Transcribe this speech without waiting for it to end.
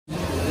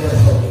your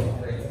host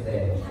for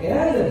today.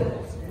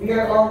 And we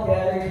are all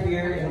gathered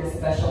here in this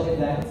special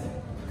event.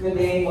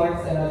 Today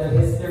marks another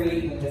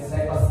history in the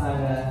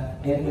Secosana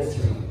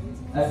industry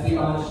as we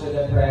launch to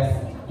the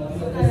press of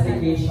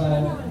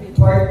sophistication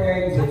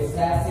partnered with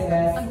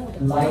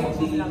sassiness,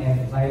 lively,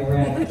 and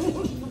vibrant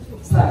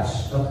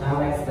touch of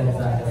Alex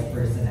Gonzaga's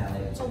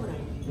personality.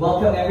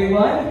 Welcome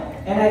everyone,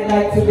 and I'd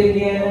like to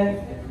begin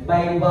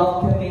by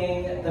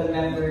welcoming the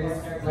members,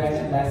 brand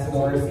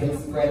ambassadors in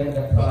spreading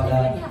the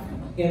product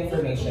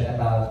information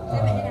about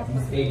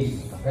these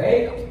babies,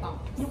 right?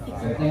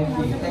 So thank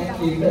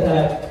you for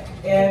that.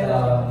 And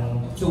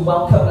to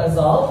welcome us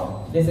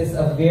all, this is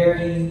a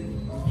very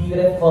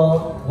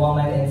beautiful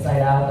woman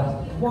inside out,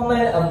 a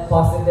woman of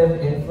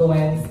positive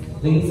influence.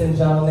 Ladies and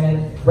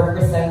gentlemen,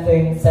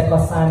 representing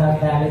Secosana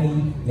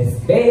family, Miss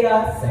Bea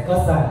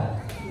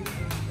Secosana.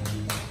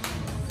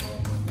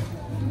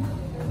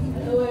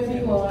 Hello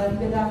everyone,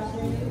 good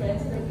afternoon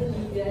friends from the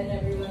media and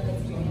everyone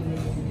that's tuning in.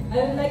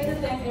 I would like to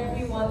thank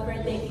everyone for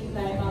taking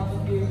time out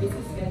of your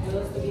busy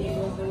schedules to be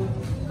able to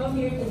come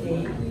here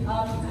today.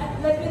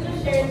 Let me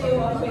just share with you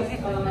a quick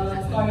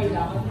story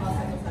lang on how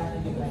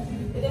Secosana began.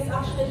 It is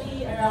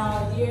actually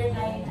around year 9.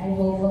 I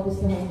hope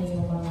magustuhan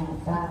niyo yung mga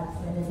tags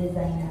na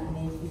na-design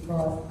namin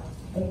because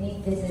I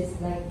think this is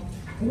like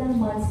ilang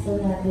months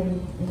to natin,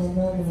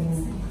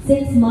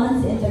 6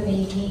 months in the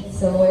making.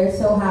 So we're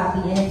so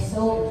happy, and I'm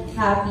so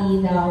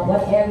happy na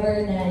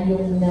whatever na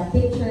yung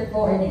na-picture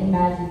ko or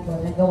na-imagine ko,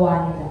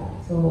 nagawa nila.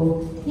 So,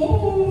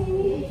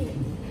 yay!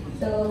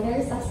 So,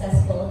 very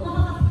successful.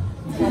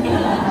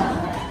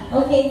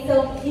 Okay,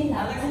 so, yun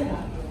na.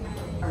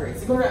 Alright,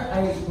 siguro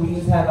we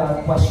just have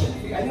a question.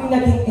 Ano yung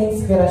naging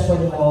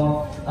inspirasyon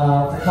mo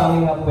for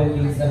coming up with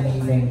these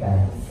amazing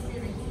bags?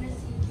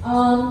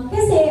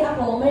 Kasi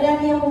ako,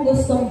 marami akong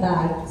gustong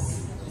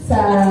bags sa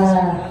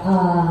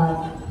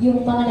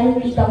yung mga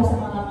nakikita ko sa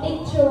mga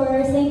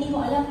pictures na hindi ko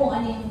alam kung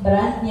ano yung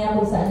brand niya,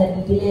 kung saan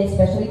nabibili,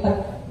 especially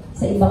pag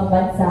sa ibang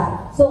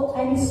bansa. So,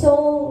 I'm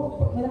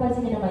so,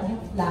 napansin niyo naman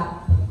yung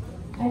flap.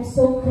 I'm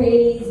so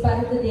crazy,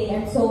 para today,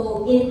 I'm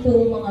so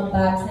into mga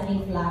bags na may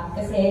flap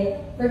kasi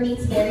for me,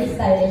 it's very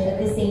stylish at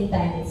the same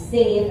time, it's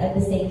safe at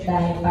the same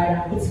time,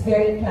 parang it's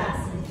very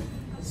classy.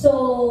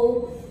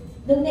 So,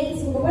 nung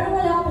naisip ko, parang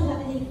wala ako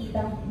masyadong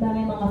nakikita na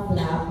may mga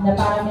flap na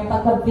parang may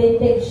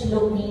pagka-vintage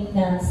looking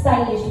na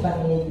stylish pa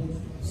rin.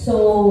 So,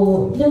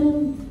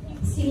 nung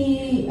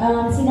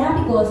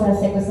sinabi ko sa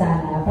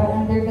Secosana,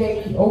 parang they're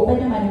very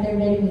open naman, they're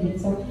very willing.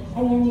 So,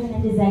 ayan yung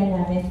na-design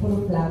namin,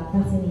 puro flap,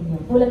 kasi ninyo.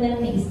 Kulang na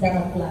lang may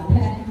isda ng flap.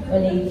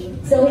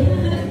 So,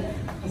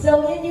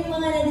 yan yung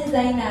mga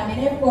na-design namin.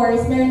 And of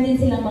course, meron din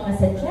silang mga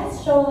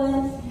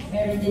suggestions,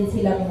 meron din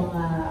silang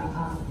mga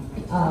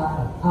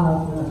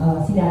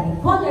sinabing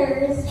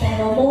colors,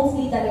 pero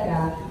mostly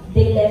talaga,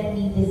 they let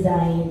me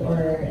design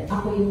or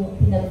ako yung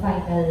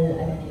pinag-final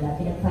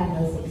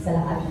say sa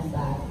lahat ng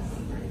bags.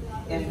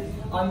 And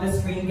on the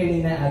screen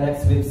kanina,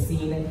 Alex, we've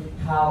seen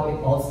how it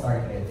all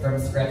started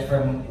from scratch.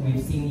 We've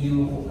seen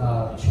you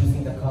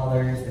choosing the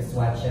colors, the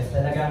swatches.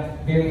 Talagang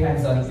very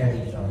hands-on ka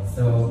dito.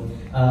 So,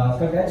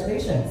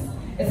 congratulations.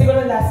 And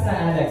siguro last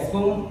na, Alex,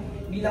 kung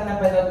bilang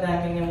napanood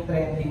namin yung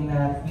trending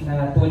na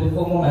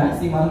pinatulpo mo nga,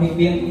 si Mami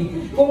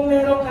Pinti, kung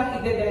meron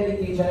kang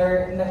i-dedicate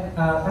or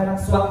parang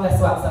swak na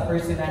swak sa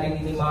personality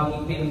ni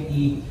Mami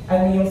Pinti,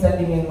 ano yung sa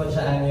tingin mo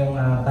dyan yung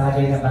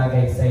bagay na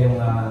bagay sa yung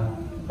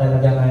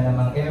talaga nga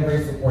namang ever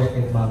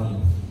supportive Mami?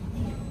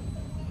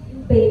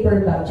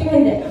 Paper bag. Tsaka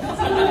hindi.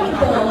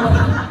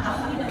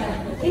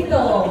 Ito,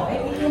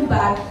 yung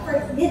bag.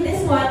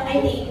 This one, I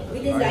think,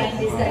 we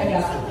designed this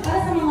talaga. Para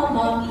sa mga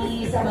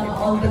mommy, sa mga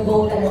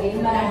on-the-go talaga,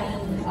 yung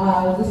maraming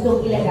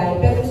gustong ilagay,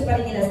 pero gusto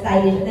pa rin nila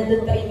stylish, at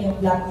nandun pa rin yung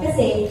black.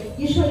 Kasi,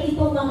 usually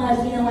itong mga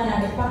ginawa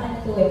namin, pang ano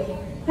to eh,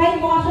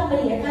 kahit mukha siyang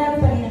maliit, marami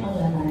pa rin namang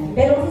laman.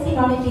 Pero kasi si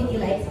Mami Pinti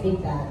likes big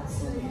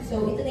bags.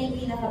 So, ito na yung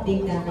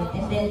pinaka-big namin.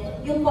 And then,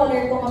 yung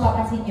color, kung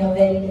mapapansin nyo,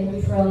 very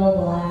neutral,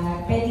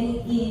 black,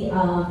 pwedeng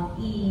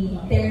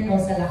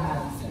i-terno sa lahat.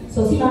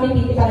 So, si Mami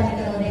Pinti parang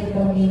nagkaroon na ito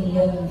ng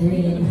neon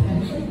green.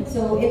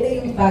 So, ito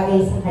yung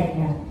bagay sa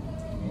kanya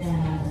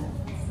na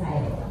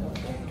style.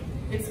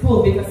 It's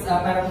cool because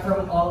parang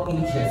from all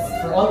ages,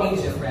 for all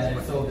ages rather.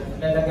 So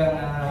talagang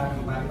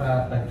mga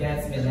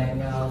bagets,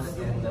 millennials,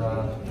 and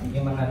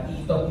yung mga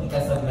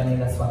tito-titas of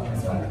Manila swak na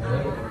swak,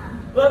 right?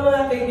 Well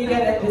mga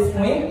kaibigan, at this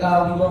point,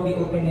 we will be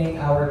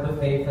opening our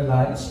buffet for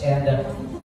lunch, and